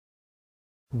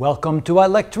Welcome to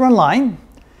iLecture Online.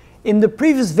 In the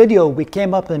previous video, we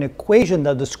came up with an equation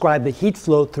that described the heat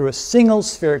flow through a single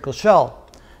spherical shell.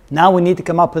 Now we need to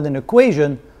come up with an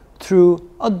equation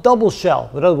through a double shell.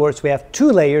 In other words, we have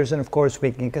two layers, and of course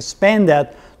we can expand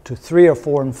that to 3 or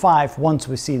 4 and 5 once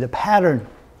we see the pattern.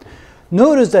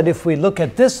 Notice that if we look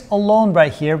at this alone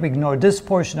right here, we ignore this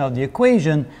portion of the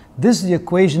equation. This is the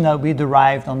equation that we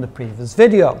derived on the previous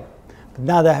video. But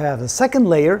now that I have the second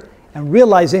layer, and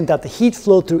realizing that the heat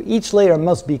flow through each layer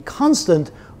must be constant,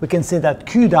 we can say that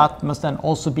Q dot must then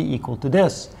also be equal to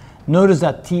this. Notice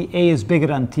that TA is bigger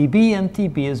than TB and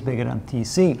TB is bigger than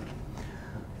TC.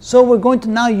 So we're going to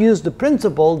now use the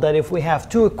principle that if we have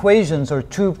two equations or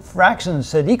two fractions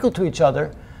set equal to each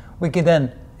other, we can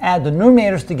then add the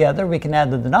numerators together, we can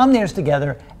add the denominators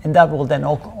together, and that will then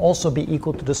also be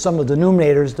equal to the sum of the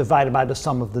numerators divided by the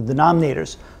sum of the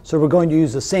denominators. So we're going to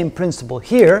use the same principle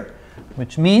here,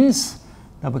 which means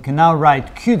that we can now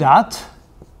write Q dot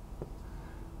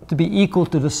to be equal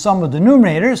to the sum of the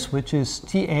numerators, which is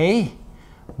TA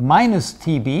minus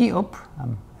TB. Oop,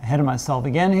 I'm ahead of myself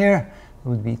again here. It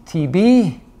would be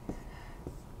TB,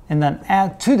 and then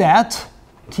add to that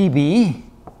TB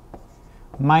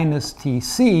minus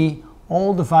TC,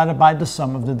 all divided by the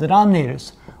sum of the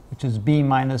denominators, which is B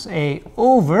minus A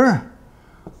over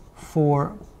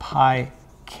 4 pi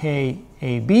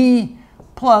KAB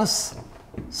plus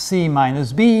C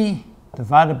minus B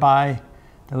divided by,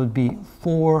 that would be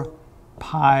 4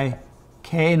 pi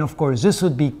K, and of course this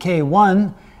would be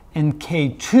K1 and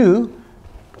K2,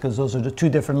 because those are the two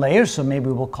different layers, so maybe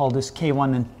we'll call this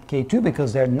K1 and K2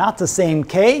 because they're not the same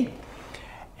K.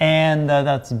 And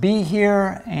that's B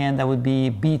here, and that would be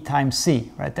B times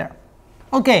C right there.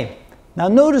 Okay, now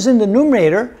notice in the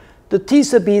numerator, the T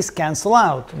sub B's cancel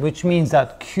out, which means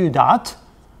that Q dot,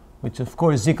 which of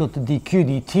course is equal to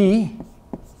dQ dt,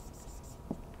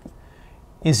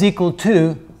 is equal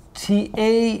to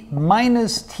TA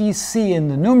minus TC in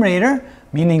the numerator,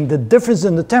 meaning the difference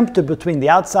in the temperature between the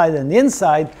outside and the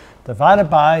inside, divided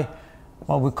by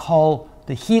what we call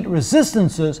the heat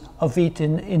resistances of each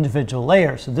individual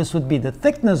layer. So this would be the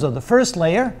thickness of the first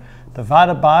layer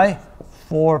divided by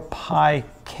 4 pi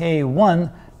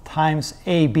K1 times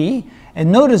AB.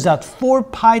 And notice that 4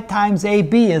 pi times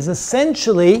AB is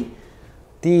essentially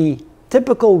the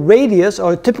typical radius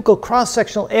or typical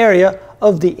cross-sectional area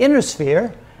of the inner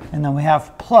sphere. And then we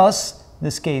have plus, in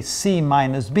this case, C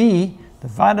minus B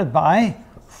divided by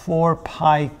 4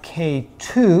 pi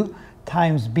K2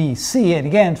 times BC. And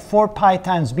again, 4 pi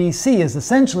times BC is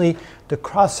essentially the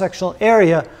cross-sectional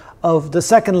area of the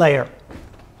second layer.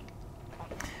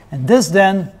 And this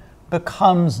then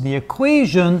becomes the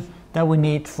equation that we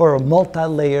need for a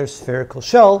multi-layer spherical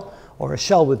shell, or a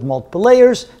shell with multiple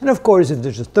layers. And of course, if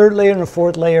there's a third layer and a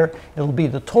fourth layer, it will be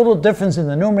the total difference in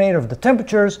the numerator of the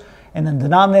temperatures, and in the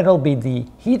denominator will be the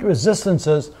heat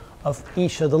resistances of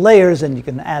each of the layers, and you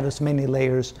can add as many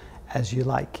layers as you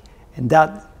like. And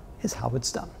that is how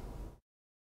it's done.